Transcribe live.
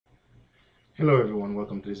Hello everyone,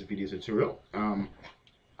 welcome to this video tutorial.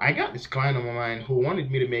 I got this client on my mind who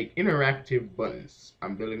wanted me to make interactive buttons.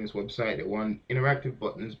 I'm building this website, they want interactive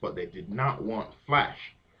buttons, but they did not want Flash.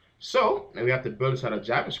 So now we have to build this out of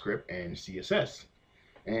JavaScript and CSS.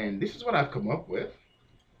 And this is what I've come up with.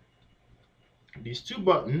 These two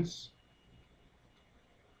buttons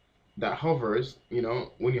that hovers,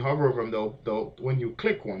 when you hover over them, they'll when you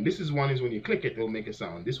click one, this is when you click it, it'll make a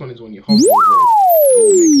sound. This one is when you hover over it, it'll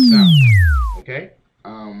make a sound. Okay,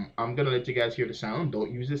 I'm gonna let you guys hear the sound.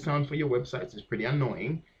 Don't use this sound for your websites, it's pretty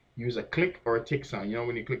annoying. Use a click or a tick sound.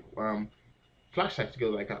 When you click flashlights go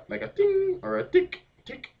like a ting or a tick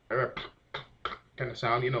or a kind of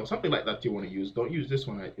sound, something like that you want to use. Don't use this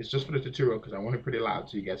one. It's just for the tutorial because I want it pretty loud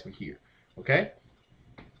so you guys can hear. Okay,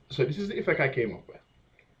 so this is the effect I came up with.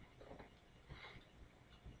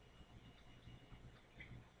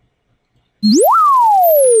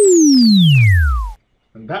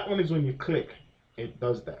 And that one is when you click, it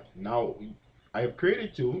does that. Now, I have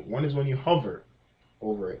created two. One is when you hover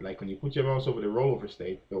over it, like when you put your mouse over the rollover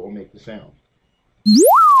state, it will make the sound.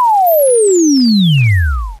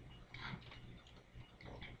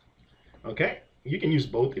 Okay, you can use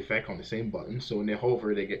both effects on the same button. So when they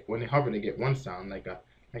hover, they get one sound like a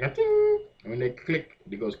ting, and when they click,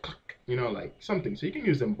 it goes click, like something. So you can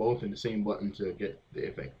use them both in the same button to get the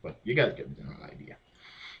effect. But you guys get the general idea.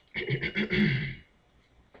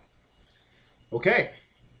 Okay,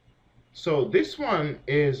 so this one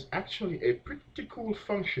is actually a pretty cool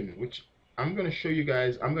function, which I'm going to show you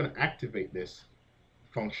guys. I'm going to activate this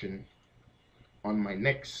function on my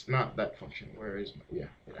next, not that function. Where is my, yeah,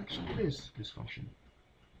 it actually is this function.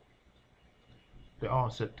 They're all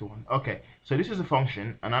set to one. Okay, so this is a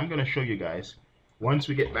function, and I'm going to show you guys, once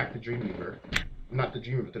we get back to Dreamweaver,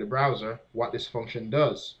 to the browser, what this function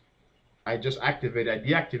does. I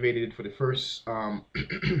deactivated it for the first,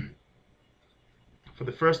 for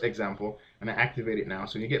the first example, and I activate it now.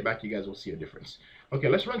 So when you get back, you guys will see a difference. Okay,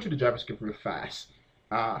 let's run through the JavaScript real fast.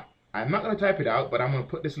 I'm not going to type it out, but I'm going to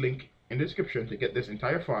put this link in the description to get this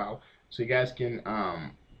entire file so you guys can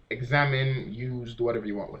examine, use, do whatever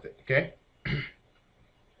you want with it, okay?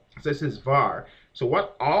 So this is var. So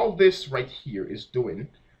what all this right here is doing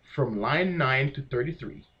from line 9 to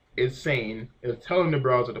 33 is saying, it's telling the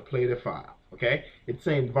browser to play the file, okay? It's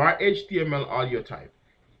saying var HTML audio type.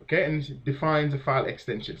 Okay, and it defines a file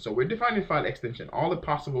extension. So we're defining file extension, all the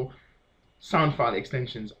possible sound file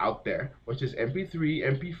extensions out there, which is MP3,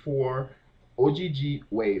 MP4, OGG,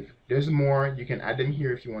 WAV. There's more. You can add them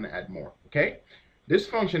here if you want to add more. Okay, this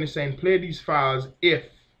function is saying play these files if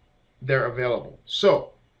they're available.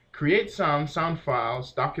 So create sound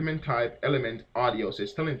files, document type, element, audio. So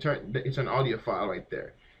it's telling it's an audio file right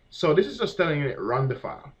there. So this is just telling it run the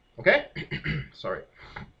file. Okay, sorry.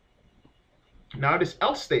 Now this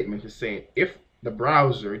else statement is saying if the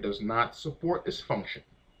browser does not support this function,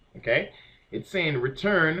 okay? It's saying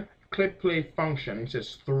return click play function. It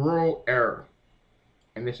says throw error.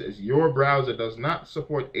 And this says your browser does not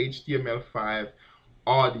support HTML5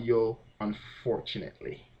 audio,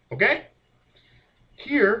 unfortunately. Okay?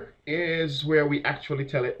 Here is where we actually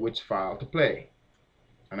tell it which file to play.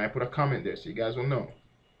 And I put a comment there so you guys will know.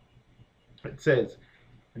 It says,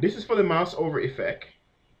 this is for the mouse over effect.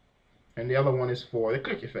 And the other one is for the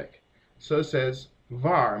click effect. So it says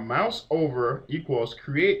var mouse over equals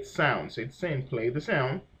create sound. So it's saying play the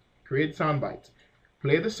sound, create sound bites,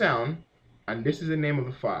 play the sound, and this is the name of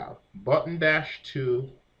the file, button-2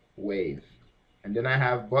 wave. And then I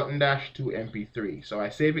have button-2 MP3. So I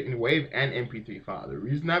save it in wave and MP3 file. The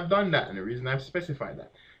reason I've done that and the reason I've specified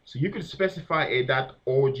that. So you could specify a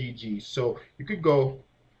 .ogg. So you could go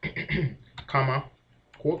comma,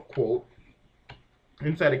 quote, quote.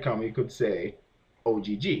 Inside the comma, you could say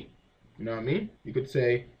OGG. You know what I mean? You could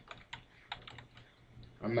say,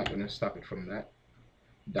 I'm not going to stop it from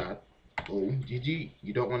that, .ogg.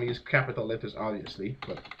 You don't want to use capital letters, obviously,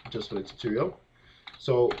 but just for the tutorial.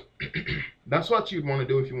 So that's what you'd want to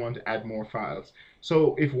do if you want to add more files.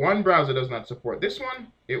 So if one browser does not support this one,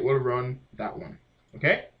 it will run that one.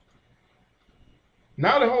 Okay?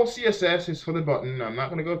 Now the whole CSS is for the button. I'm not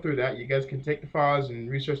going to go through that. You guys can take the files and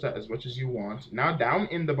research that as much as you want. Now down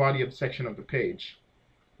in the body of the section of the page,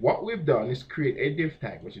 what we've done is create a div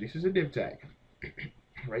tag, which this is a div tag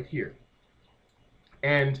right here.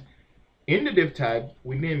 And in the div tag,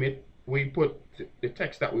 we name it, we put the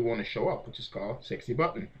text that we want to show up, which is called sexy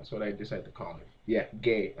button. That's what I decided to call it. Yeah,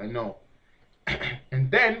 gay, I know. And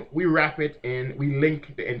then we wrap it in, we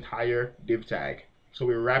link the entire div tag. So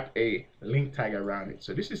we wrap a link tag around it.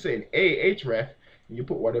 So this is saying href, and you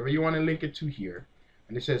put whatever you want to link it to here.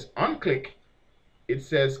 And it says on click, it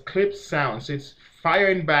says clip sound. So it's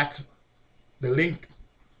firing back the link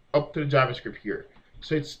up to the JavaScript here.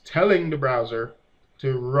 So it's telling the browser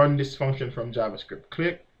to run this function from JavaScript.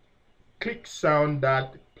 Click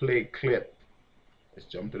sound.play clip. Let's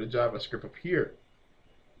jump to the JavaScript up here.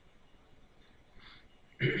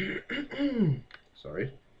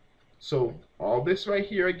 Sorry. So all this right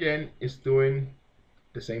here again is doing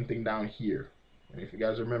the same thing down here. And if you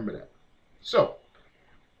guys remember that. So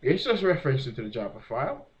it's just referencing to the Java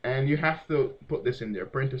file, and you have to put this in there,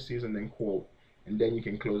 parentheses and then quote, and then you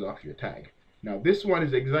can close off your tag. Now this one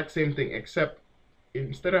is the exact same thing, except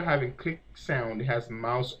instead of having click sound, it has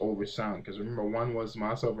mouse over sound, because remember one was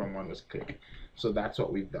mouse over and one was click. So that's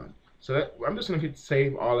what we've done. So I'm just going to hit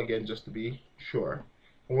save all again just to be sure.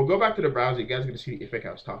 When we'll go back to the browser, you guys are going to see the effect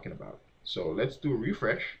I was talking about. So let's do a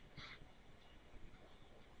refresh.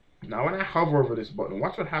 Now when I hover over this button,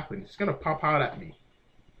 watch what happens. It's going to pop out at me.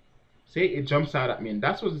 See, it jumps out at me, and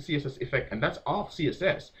that's what's the CSS effect, and that's off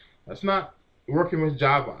CSS. That's not working with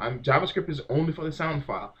Java. JavaScript is only for the sound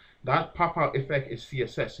file. That pop-out effect is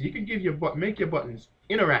CSS. So you can give make your buttons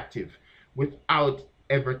interactive without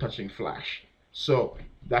ever touching Flash. So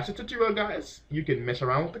that's the tutorial, guys. You can mess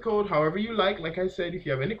around with the code however you like. Like I said, if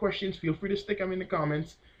you have any questions, feel free to stick them in the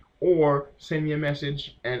comments or send me a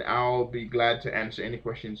message, and I'll be glad to answer any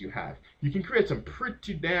questions you have. You can create some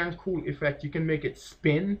pretty damn cool effect. You can make it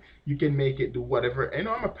spin. You can make it do whatever. And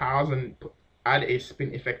I'm gonna pause and add a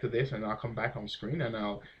spin effect to this, and I'll come back on screen and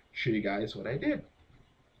I'll show you guys what I did.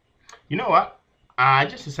 You know what? I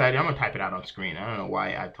just decided I'm gonna type it out on screen. I don't know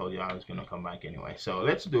why I told you I was gonna come back anyway. So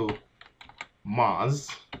let's do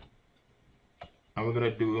Moz, and we're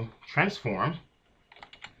gonna do transform.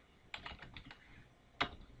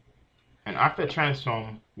 And after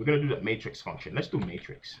transform, we're going to do that matrix function. Let's do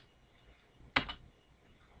matrix.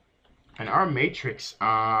 And our matrix,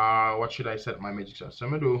 what should I set my matrix as? So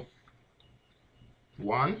I'm going to do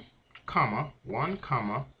 1, 1,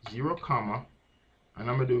 0, and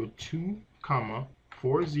I'm going to do 2,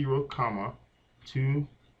 4, 0, 2,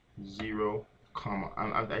 0,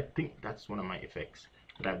 and I think that's one of my effects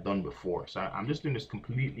that I've done before. So I'm just doing this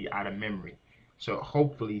completely out of memory. So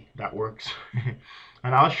hopefully that works.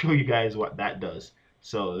 And I'll show you guys what that does.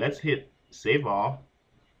 So let's hit save all.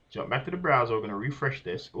 Jump back to the browser. We're going to refresh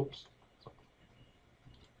this. Oops.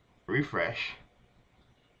 Refresh.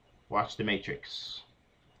 Watch the matrix.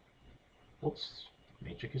 Oops.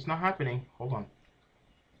 Matrix is not happening. Hold on.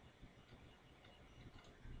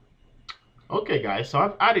 Okay, guys. So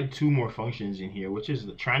I've added 2 more functions in here, which is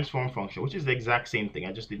the transform function, which is the exact same thing.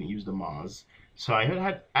 I just didn't use the Moz. So I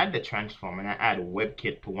had add the transform, and I add a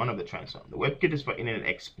WebKit to one of the transform. The WebKit is for Internet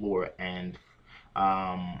Explorer and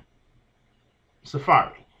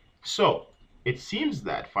Safari. So it seems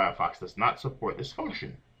that Firefox does not support this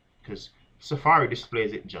function because Safari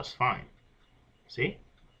displays it just fine. See,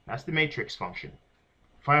 that's the matrix function.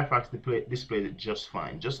 Firefox displays it just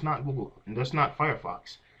fine, just not Google, and just not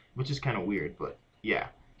Firefox, which is kind of weird, but yeah.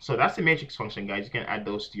 So that's the matrix function, guys. You can add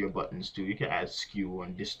those to your buttons too. You can add skew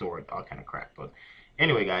and distort, all kind of crap. But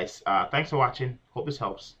anyway, guys, thanks for watching. Hope this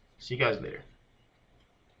helps. See you guys later.